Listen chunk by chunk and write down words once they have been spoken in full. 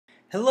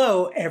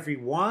Hello,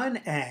 everyone,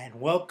 and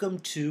welcome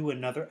to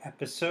another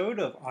episode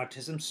of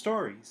Autism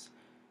Stories.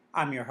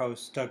 I'm your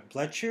host, Doug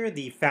Bletcher,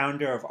 the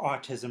founder of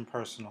Autism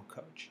Personal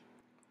Coach.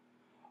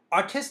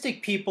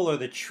 Autistic people are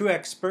the true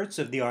experts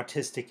of the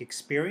autistic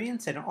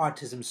experience, and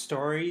Autism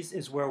Stories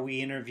is where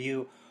we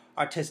interview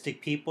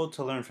autistic people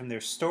to learn from their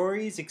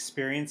stories,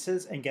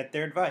 experiences, and get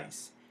their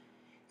advice.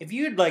 If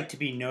you'd like to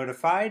be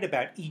notified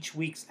about each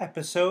week's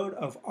episode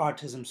of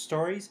Autism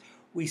Stories,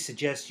 we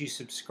suggest you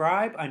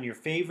subscribe on your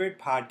favorite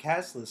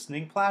podcast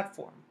listening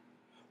platform.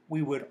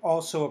 We would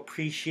also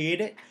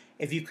appreciate it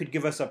if you could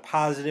give us a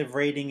positive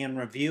rating and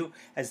review,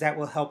 as that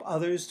will help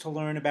others to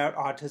learn about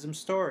autism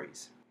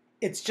stories.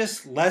 It's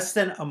just less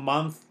than a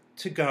month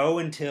to go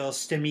until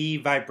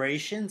STEMI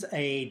Vibrations,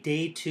 a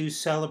day to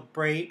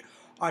celebrate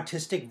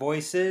autistic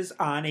voices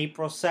on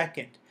April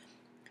 2nd.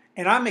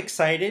 And I'm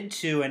excited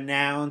to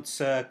announce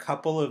a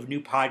couple of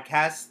new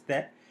podcasts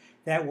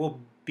that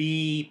will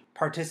be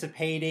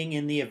participating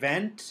in the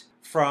event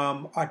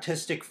from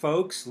autistic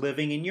folks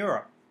living in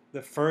Europe.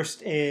 The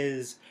first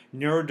is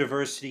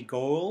Neurodiversity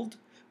Gold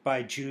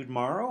by Jude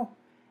Morrow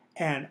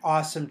and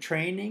Awesome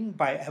Training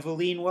by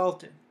Eveline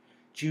Welton.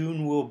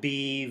 June will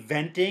be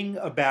venting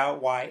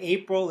about why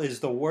April is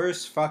the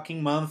worst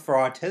fucking month for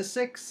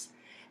autistics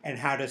and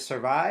how to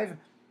survive.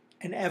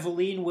 And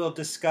Eveline will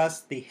discuss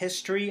the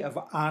history of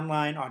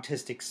online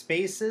autistic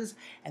spaces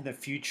and the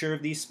future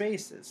of these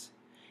spaces.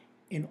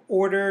 In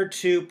order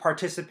to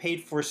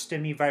participate for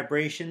STEMI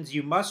Vibrations,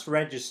 you must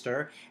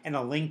register, and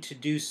a link to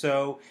do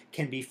so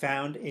can be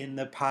found in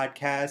the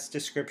podcast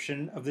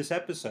description of this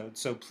episode.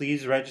 So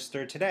please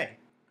register today.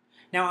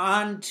 Now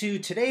on to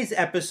today's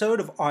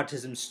episode of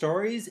Autism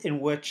Stories, in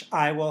which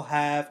I will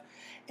have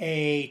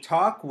a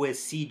talk with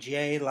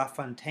CJ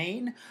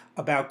LaFontaine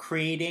about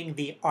creating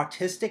the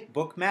Autistic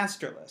Book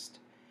Masterlist,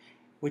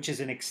 which is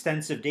an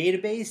extensive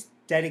database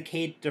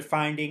dedicated to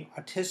finding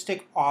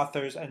autistic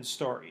authors and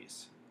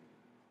stories.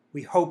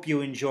 We hope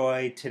you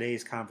enjoy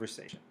today's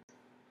conversation.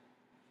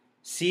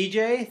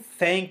 CJ,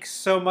 thanks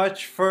so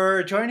much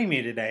for joining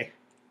me today.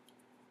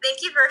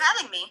 Thank you for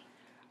having me.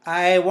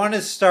 I want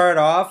to start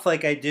off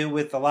like I do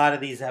with a lot of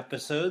these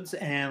episodes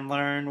and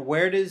learn,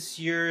 where does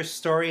your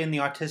story in the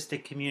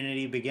autistic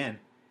community begin?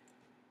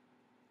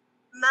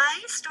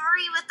 My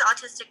story with the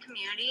autistic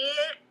community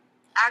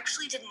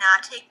actually did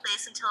not take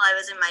place until I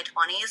was in my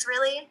 20s,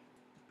 really.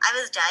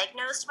 I was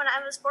diagnosed when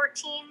I was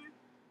 14,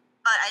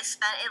 but I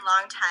spent a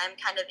long time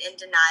kind of in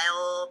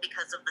denial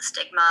because of the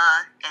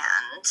stigma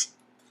and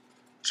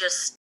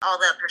just all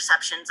the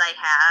perceptions I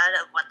had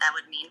of what that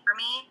would mean for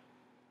me.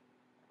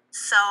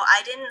 So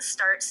I didn't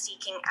start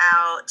seeking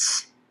out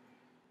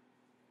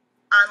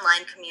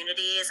online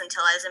communities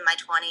until I was in my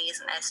 20s,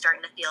 and I was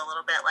starting to feel a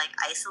little bit like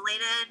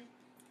isolated.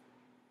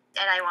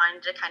 And I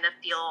wanted to kind of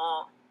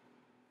feel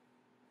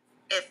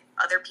if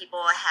other people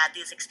had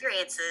these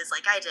experiences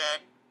like I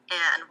did.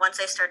 And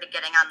once I started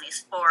getting on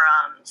these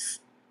forums,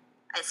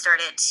 I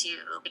started to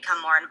become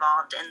more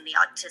involved in the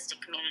autistic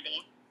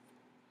community.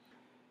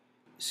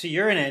 So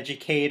you're an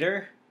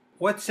educator.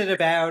 What's it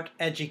about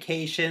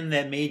education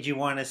that made you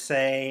want to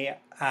say,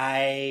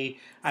 I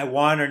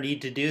want or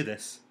need to do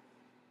this?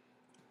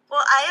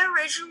 Well, I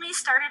originally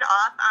started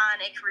off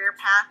on a career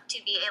path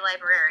to be a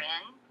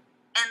librarian,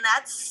 and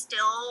that's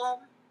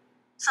still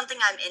something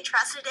I'm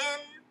interested in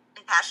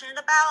and passionate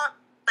about,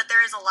 but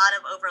there is a lot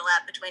of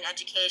overlap between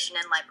education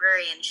and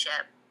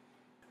librarianship.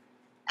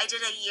 I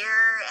did a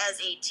year as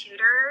a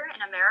tutor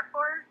in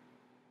AmeriCorps,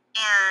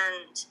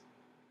 and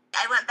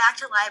I went back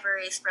to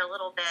libraries for a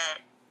little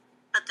bit,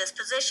 but this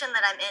position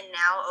that I'm in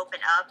now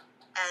opened up,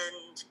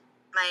 and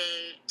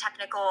my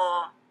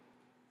technical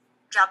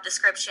job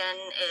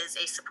description is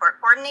a support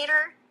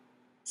coordinator.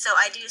 So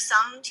I do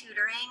some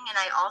tutoring, and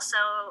I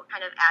also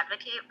kind of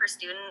advocate for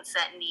students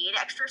that need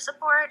extra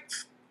support.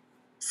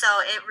 So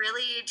it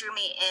really drew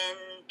me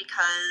in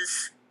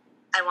because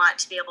I want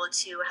to be able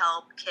to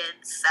help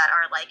kids that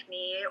are like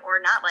me or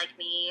not like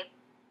me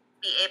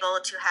be able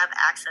to have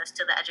access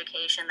to the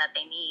education that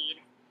they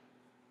need.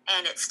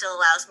 And it still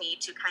allows me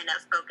to kind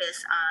of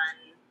focus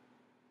on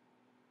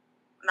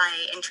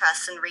my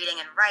interests in reading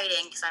and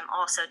writing, because I'm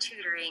also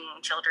tutoring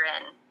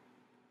children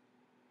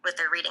with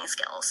their reading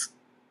skills.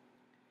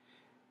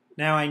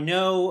 Now, I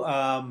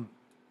know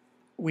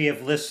we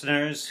have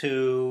listeners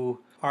who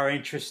are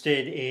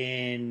interested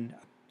in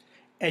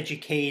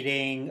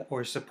educating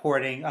or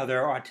supporting other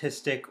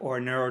autistic or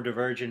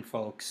neurodivergent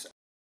folks.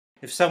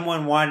 If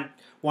someone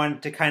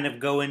wanted to kind of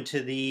go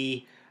into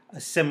a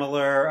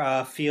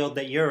similar field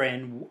that you're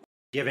in, do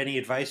you have any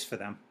advice for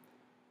them?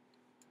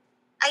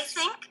 I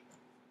think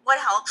what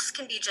helps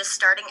can be just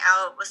starting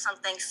out with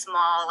something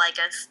small, like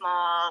a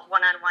small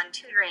one-on-one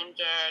tutoring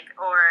gig,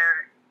 or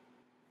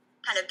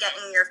kind of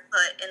getting your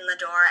foot in the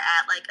door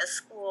at like a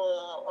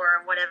school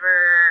or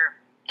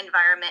whatever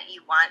environment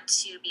you want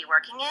to be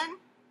working in.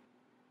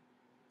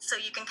 So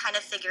you can kind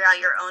of figure out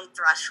your own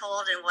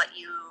threshold and what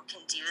you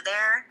can do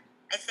there.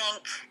 I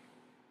think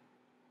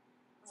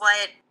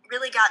what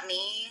really got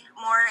me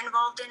more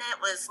involved in it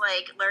was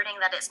like learning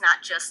that it's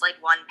not just like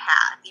one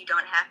path. You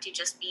don't have to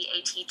just be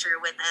a teacher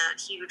with a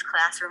huge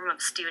classroom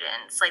of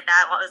students. Like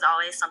that was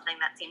always something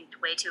that seemed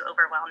way too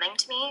overwhelming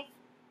to me.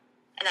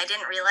 And I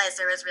didn't realize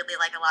there was really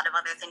like a lot of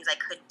other things I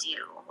could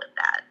do with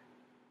that.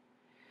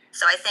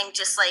 So I think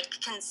just like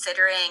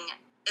considering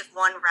if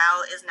one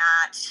route is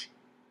not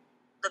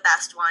the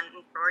best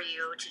one for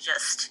you, to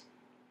just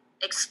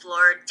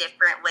explore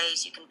different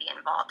ways you can be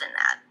involved in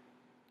that.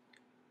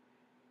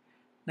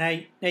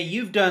 Now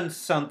you've done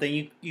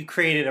something. You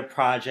created a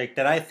project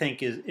that I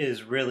think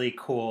is really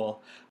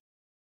cool.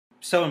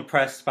 So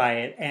impressed by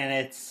it, and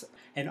it's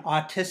an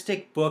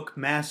Autistic Book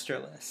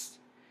Masterlist.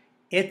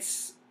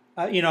 It's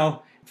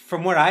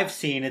from what I've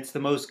seen, it's the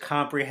most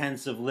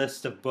comprehensive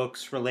list of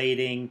books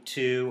relating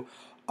to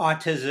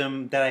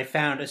autism that I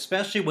found,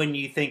 especially when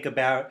you think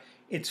about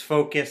its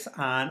focus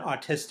on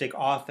autistic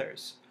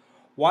authors.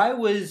 Why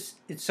was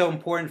it so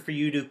important for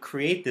you to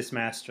create this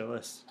master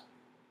list?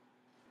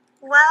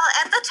 Well,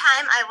 at the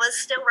time, I was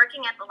still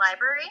working at the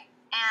library,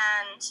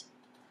 and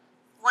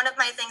one of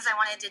my things I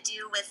wanted to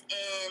do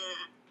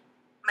within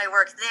my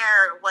work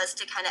there was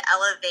to kind of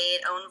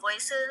elevate own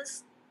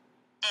voices.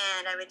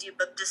 And I would do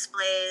book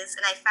displays,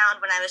 and I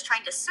found when I was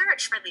trying to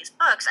search for these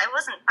books, I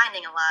wasn't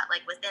finding a lot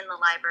like within the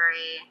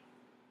library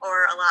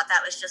or a lot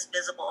that was just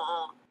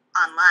visible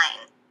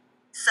online.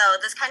 So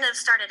this kind of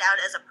started out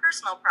as a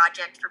personal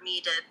project for me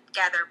to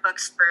gather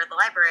books for the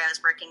library I was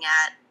working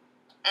at,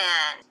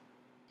 and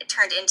it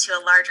turned into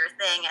a larger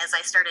thing as I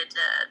started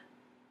to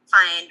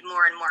find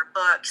more and more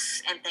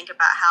books and think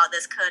about how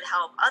this could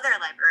help other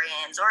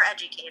librarians or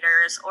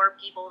educators or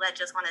people that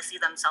just want to see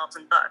themselves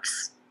in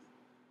books.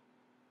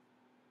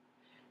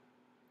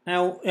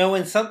 Now,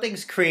 when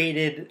something's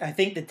created, I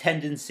think the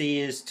tendency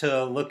is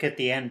to look at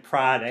the end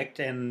product,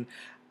 and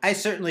I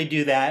certainly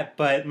do that,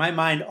 but my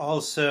mind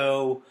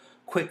also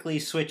quickly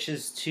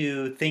switches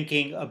to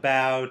thinking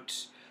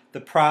about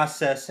the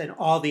process and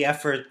all the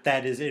effort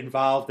that is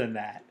involved in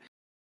that.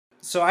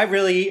 So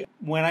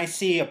when I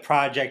see a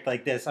project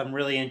like this, I'm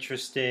really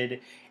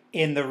interested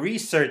in the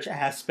research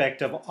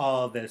aspect of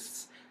all of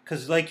this.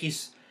 Because like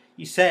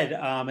you said,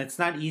 it's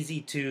not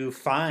easy to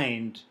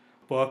find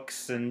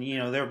books, and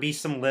there'll be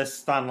some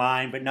lists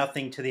online, but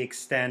nothing to the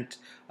extent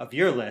of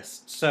your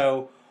list.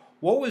 So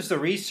what was the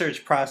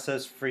research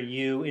process for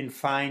you in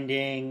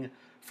finding,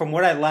 from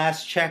what I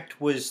last checked,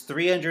 was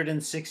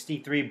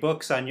 363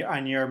 books on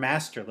your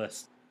master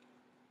list?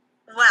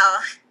 Well,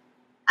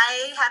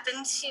 I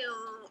happen to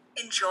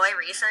enjoy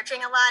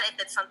researching a lot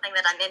if it's something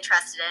that I'm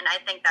interested in. I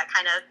think that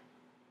kind of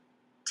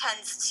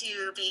tends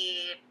to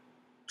be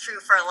true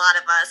for a lot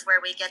of us, where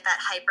we get that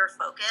hyper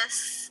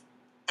focus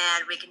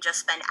and we can just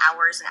spend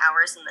hours and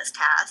hours in this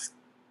task.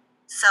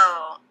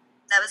 So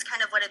that was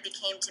kind of what it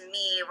became to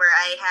me, where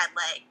I had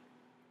like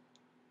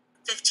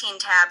 15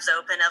 tabs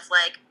open of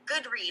like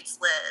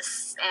Goodreads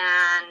lists,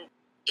 and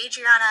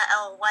Adriana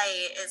L.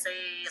 White is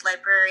a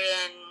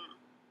librarian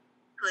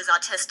who is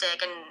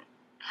autistic and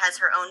has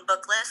her own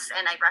book list,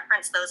 and I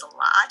reference those a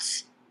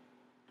lot.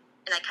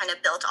 And I kind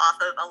of built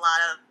off of a lot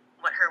of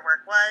what her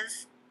work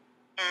was.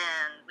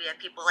 And we have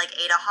people like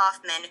Ada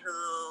Hoffman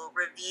who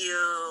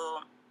review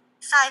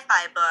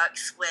sci-fi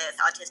books with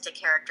autistic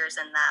characters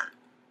in them.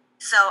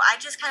 So I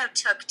just kind of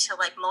took to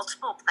like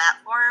multiple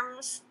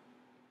platforms,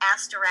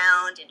 asked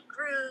around in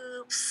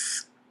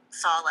groups,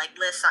 saw like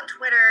lists on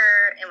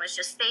Twitter, and was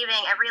just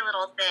saving every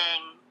little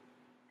thing,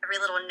 every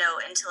little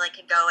note until I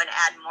could go and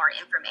add more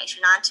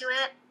information onto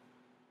it.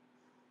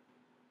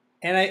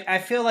 And I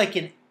feel like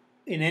in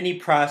any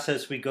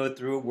process we go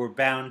through, we're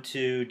bound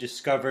to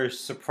discover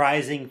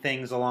surprising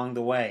things along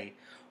the way.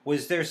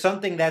 Was there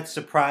something that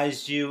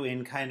surprised you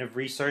in kind of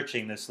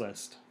researching this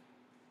list?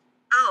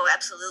 Oh,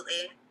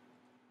 absolutely.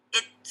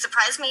 It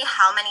surprised me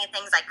how many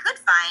things I could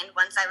find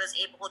once I was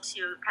able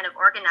to kind of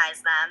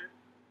organize them.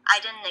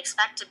 I didn't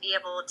expect to be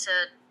able to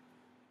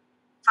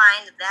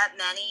find that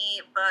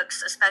many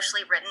books,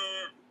 especially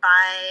written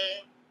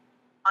by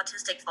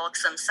autistic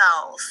folks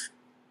themselves.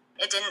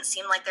 It didn't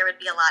seem like there would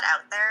be a lot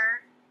out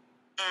there,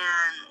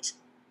 and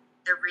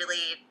there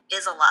really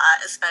is a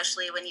lot,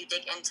 especially when you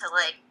dig into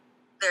like,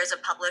 there's a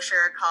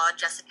publisher called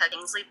Jessica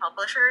Kingsley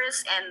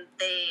Publishers, and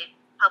they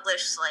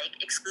publish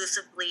like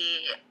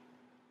exclusively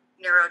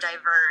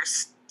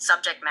neurodiverse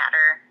subject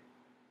matter.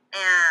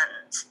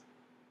 And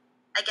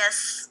I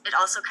guess it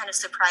also kind of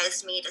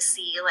surprised me to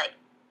see like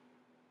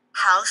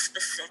how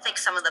specific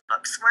some of the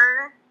books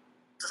were,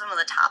 some of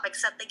the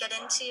topics that they get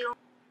into.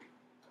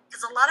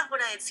 Because a lot of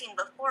what I had seen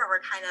before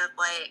were kind of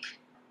like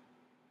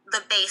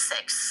the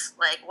basics,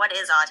 like what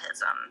is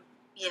autism,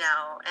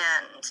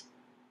 and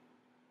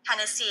kind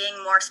of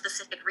seeing more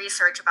specific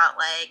research about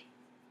like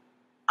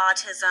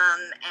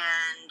autism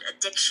and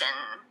addiction,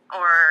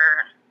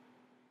 or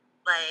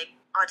like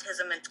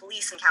autism and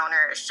police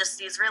encounters, just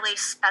these really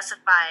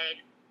specified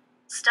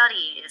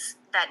studies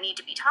that need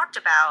to be talked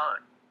about.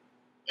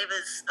 It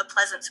was a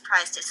pleasant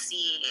surprise to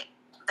see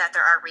that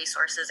there are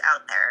resources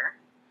out there.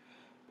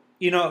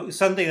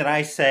 Something that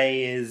I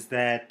say is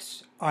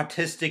that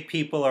autistic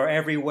people are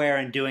everywhere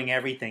and doing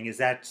everything. Is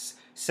that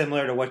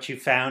similar to what you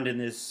found in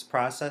this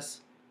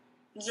process?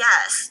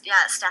 Yes,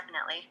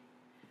 definitely.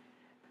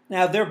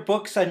 Now, there are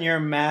books on your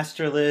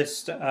master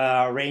list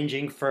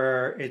ranging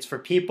it's for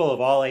people of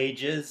all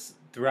ages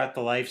throughout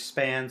the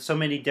lifespan. So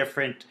many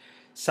different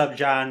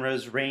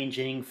subgenres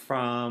ranging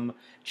from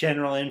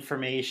general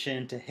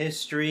information to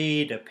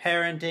history to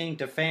parenting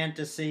to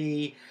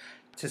fantasy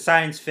to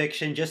science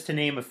fiction, just to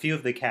name a few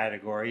of the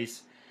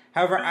categories.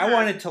 However, I Mm-hmm.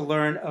 wanted to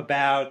learn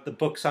about the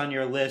books on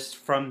your list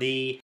from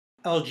the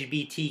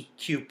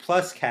LGBTQ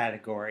plus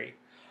category.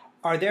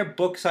 Are there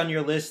books on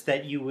your list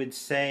that you would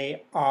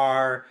say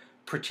are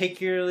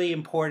particularly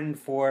important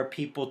for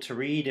people to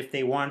read if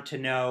they want to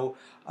know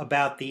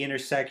about the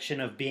intersection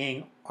of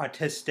being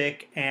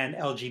autistic and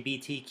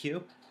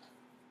LGBTQ?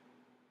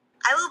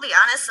 I will be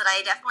honest that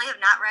I definitely have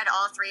not read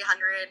all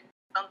 300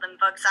 something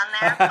books on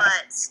there,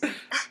 but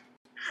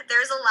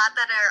there's a lot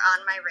that are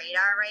on my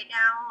radar right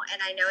now,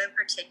 and I know in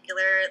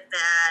particular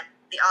that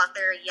the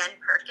author Yen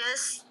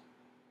Perkis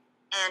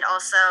and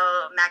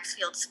also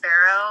Maxfield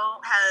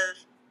Sparrow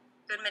have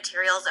good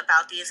materials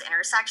about these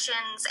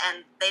intersections,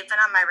 and they've been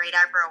on my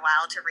radar for a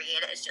while to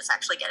read. It's just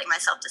actually getting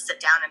myself to sit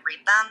down and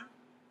read them.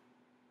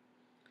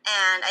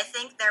 And I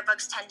think their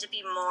books tend to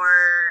be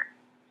more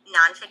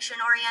nonfiction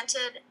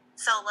oriented.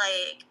 So,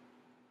 like,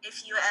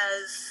 if you,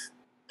 as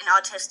an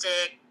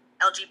autistic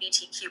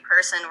LGBTQ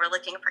person, were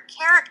looking for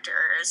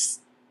characters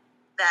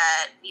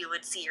that you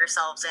would see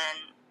yourselves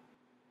in,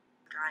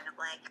 I'm drawing a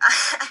blank.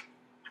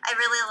 I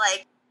really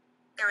like,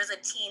 there was a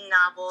teen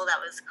novel that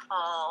was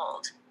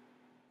called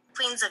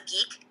Queens of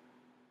Geek,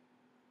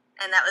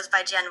 and that was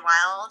by Jen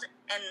Wild,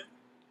 and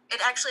it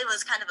actually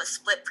was kind of a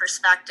split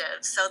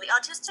perspective. So the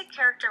autistic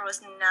character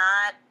was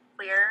not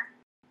queer,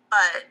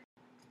 but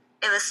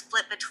it was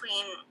split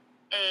between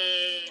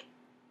a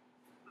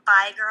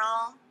bi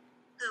girl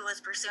who was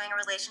pursuing a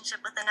relationship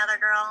with another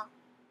girl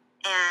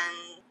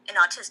and an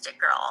autistic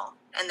girl.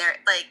 And they're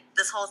like,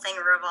 this whole thing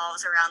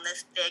revolves around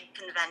this big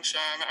convention,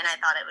 and I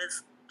thought it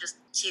was just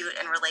cute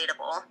and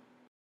relatable.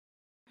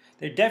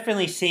 There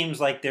definitely seems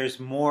like there's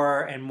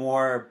more and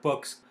more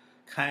books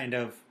kind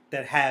of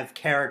that have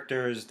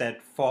characters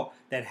that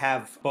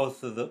have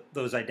both of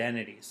those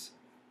identities.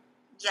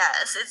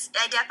 Yes,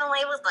 I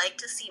definitely would like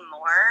to see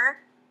more,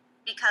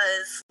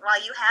 because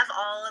while you have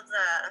all of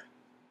the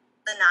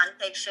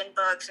nonfiction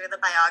books or the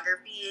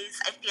biographies,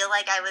 I feel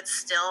like I would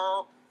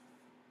still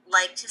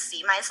like to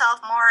see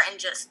myself more in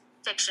just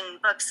fiction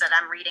books that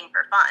I'm reading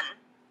for fun.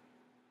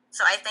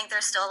 So I think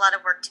there's still a lot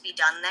of work to be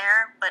done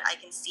there, but I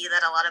can see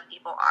that a lot of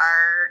people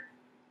are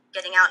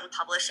getting out and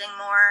publishing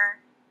more.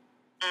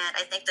 And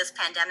I think this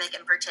pandemic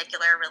in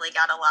particular really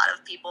got a lot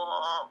of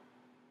people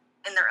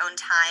in their own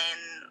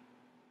time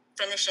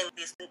finishing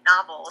these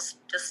novels.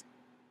 Just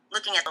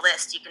looking at the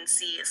list, you can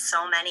see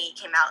so many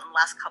came out in the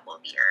last couple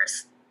of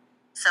years.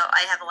 So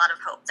I have a lot of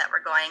hope that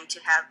we're going to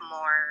have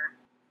more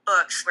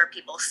books where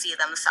people see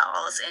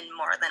themselves in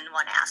more than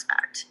one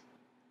aspect.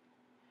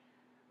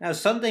 Now,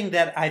 something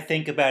that I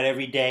think about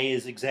every day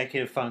is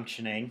executive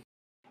functioning.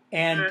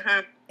 And Mm-hmm.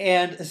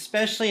 and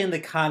especially in the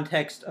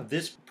context of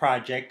this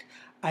project,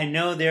 I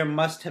know there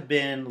must have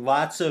been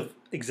lots of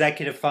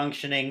executive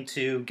functioning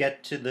to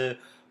get to the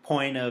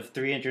point of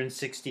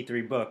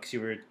 363 books.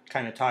 You were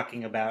kind of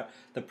talking about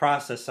the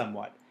process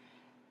somewhat.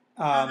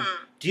 Mm-hmm.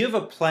 Do you have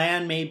a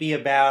plan maybe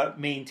about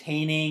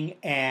maintaining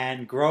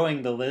and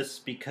growing the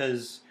list?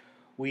 Because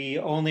we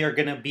only are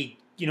going to be,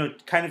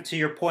 kind of to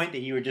your point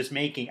that you were just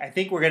making, I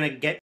think we're going to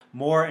get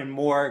more and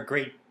more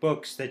great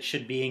books that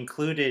should be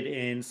included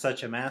in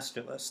such a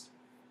master list.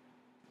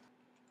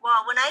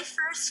 Well, when I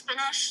first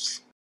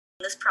finished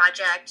this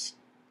project,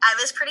 I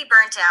was pretty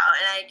burnt out,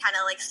 and I kind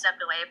of like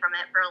stepped away from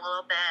it for a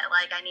little bit.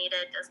 Like, I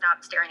needed to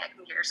stop staring at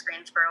computer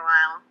screens for a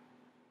while.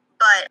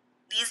 But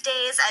these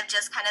days, I've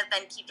just kind of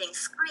been keeping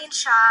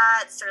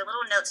screenshots or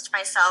little notes to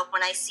myself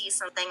when I see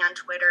something on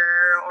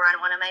Twitter or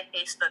on one of my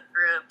Facebook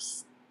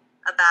groups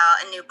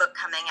about a new book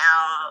coming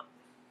out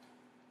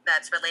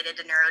that's related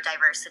to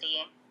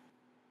neurodiversity.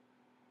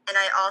 And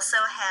I also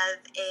have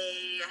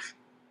a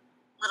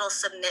little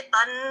submit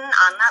button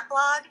on that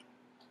blog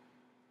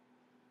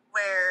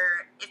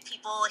where if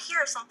people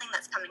hear of something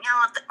that's coming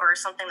out or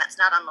something that's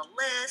not on the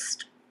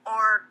list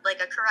or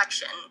like a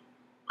correction,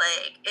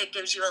 like it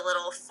gives you a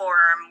little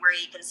form where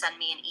you can send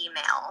me an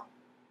email.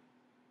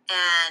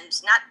 And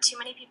not too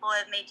many people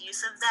have made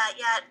use of that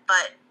yet,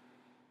 but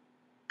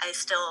I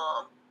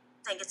still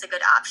think it's a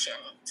good option.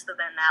 So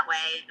then that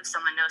way, if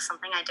someone knows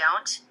something I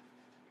don't,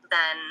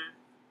 then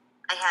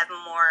I have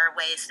more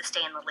ways to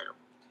stay in the loop.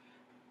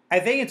 I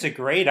think it's a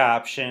great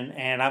option,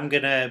 and I'm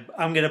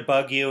gonna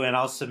bug you, and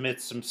I'll submit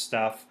some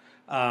stuff.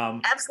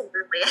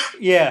 Absolutely.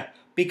 Yeah,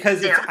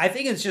 because Yeah. I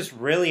think it's just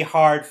really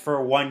hard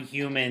for one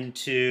human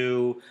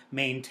to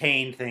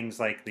maintain things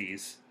like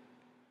these.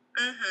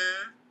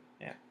 Mm-hmm.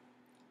 Yeah.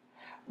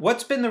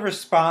 What's been the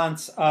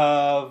response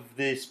of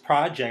this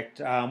project?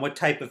 What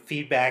type of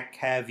feedback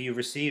have you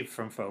received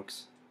from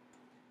folks?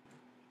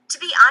 To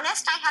be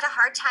honest, I had a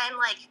hard time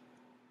like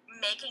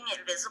making it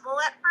visible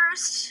at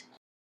first.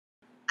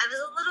 I was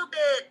a little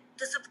bit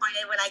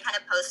disappointed when I kind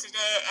of posted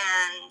it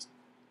and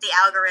the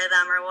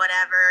algorithm or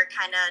whatever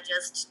kind of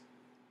just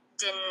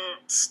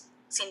didn't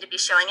seem to be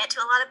showing it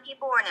to a lot of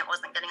people and it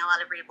wasn't getting a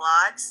lot of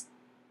reblogs.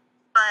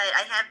 But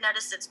I have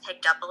noticed it's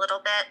picked up a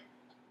little bit,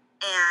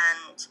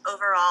 and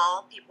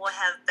overall people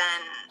have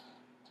been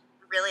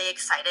really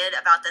excited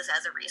about this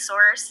as a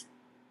resource,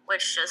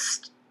 which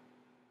just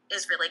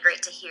is really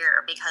great to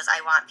hear because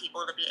I want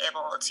people to be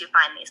able to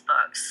find these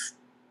books.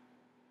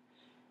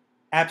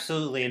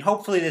 Absolutely, and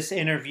hopefully this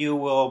interview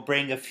will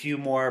bring a few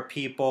more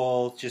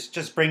people,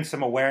 just bring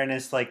some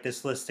awareness like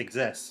this list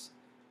exists.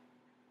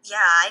 Yeah,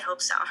 I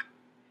hope so.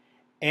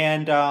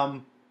 And,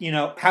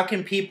 how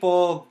can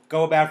people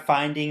go about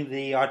finding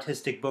the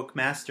Autistic Book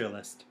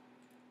Masterlist?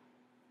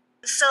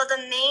 So the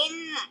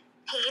main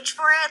page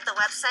for it, the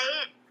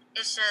website,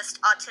 is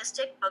just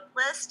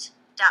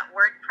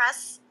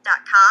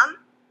autisticbooklist.wordpress.com,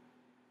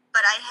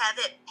 but I have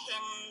it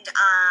pinned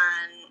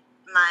on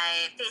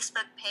my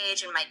Facebook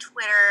page and my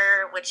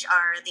Twitter, which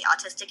are the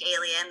Autistic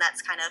Alien.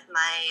 That's kind of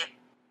my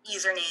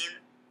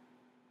username.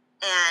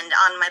 And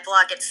on my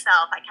blog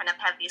itself, I kind of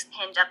have these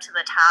pinned up to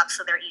the top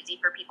so they're easy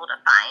for people to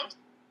find.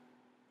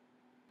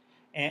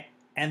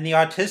 And the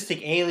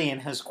Autistic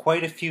Alien has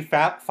quite a few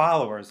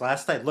followers.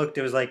 Last I looked,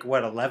 it was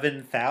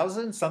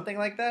 11,000, something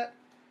like that?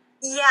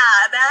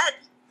 Yeah, that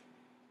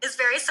is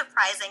very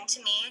surprising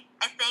to me.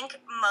 I think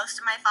most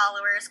of my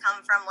followers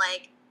come from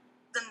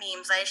the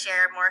memes I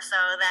share more so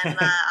than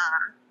the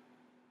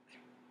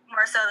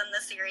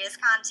serious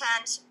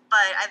content.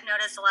 But I've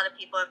noticed a lot of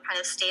people have kind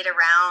of stayed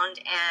around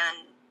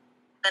and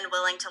been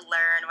willing to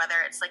learn,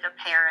 whether it's like a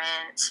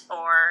parent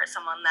or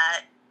someone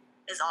that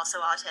is also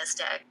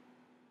autistic.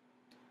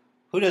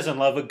 Who doesn't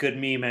love a good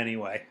meme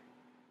anyway?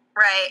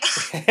 Right.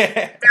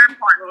 They're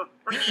important.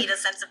 We need a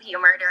sense of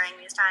humor during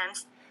these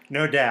times.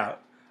 No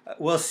doubt.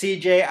 Well,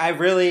 CJ, I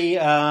really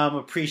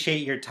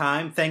appreciate your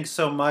time. Thanks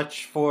so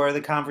much for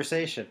the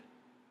conversation.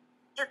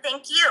 Yeah,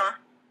 thank you.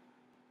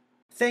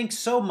 Thanks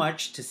so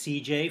much to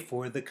CJ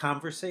for the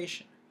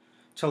conversation.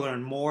 To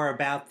learn more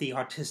about the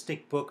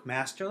Autistic Book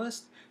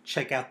Masterlist,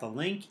 check out the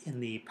link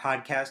in the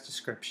podcast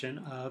description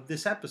of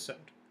this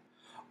episode.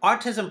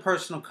 Autism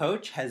Personal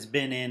Coach has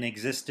been in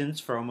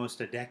existence for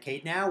almost a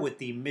decade now with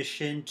the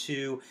mission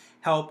to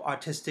help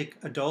autistic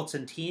adults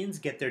and teens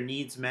get their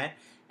needs met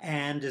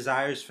and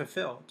desires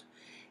fulfilled.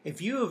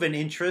 If you have an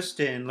interest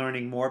in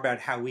learning more about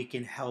how we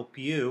can help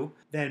you,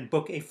 then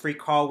book a free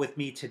call with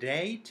me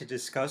today to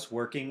discuss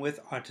working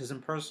with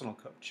Autism Personal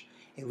Coach.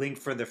 A link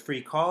for the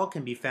free call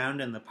can be found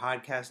in the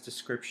podcast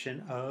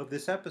description of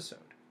this episode.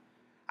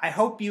 I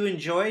hope you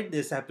enjoyed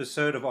this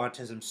episode of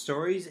Autism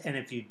Stories, and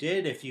if you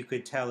did, if you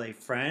could tell a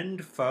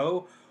friend,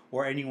 foe,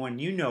 or anyone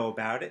you know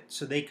about it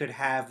so they could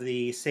have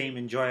the same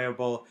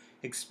enjoyable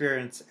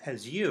experience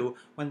as you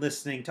when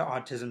listening to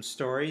Autism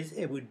Stories,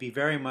 it would be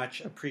very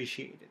much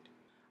appreciated.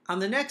 On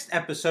the next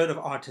episode of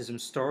Autism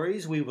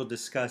Stories, we will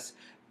discuss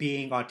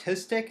being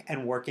autistic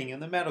and working in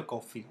the medical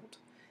field.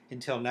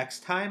 Until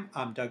next time,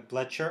 I'm Doug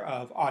Bletcher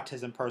of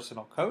Autism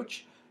Personal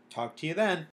Coach. Talk to you then.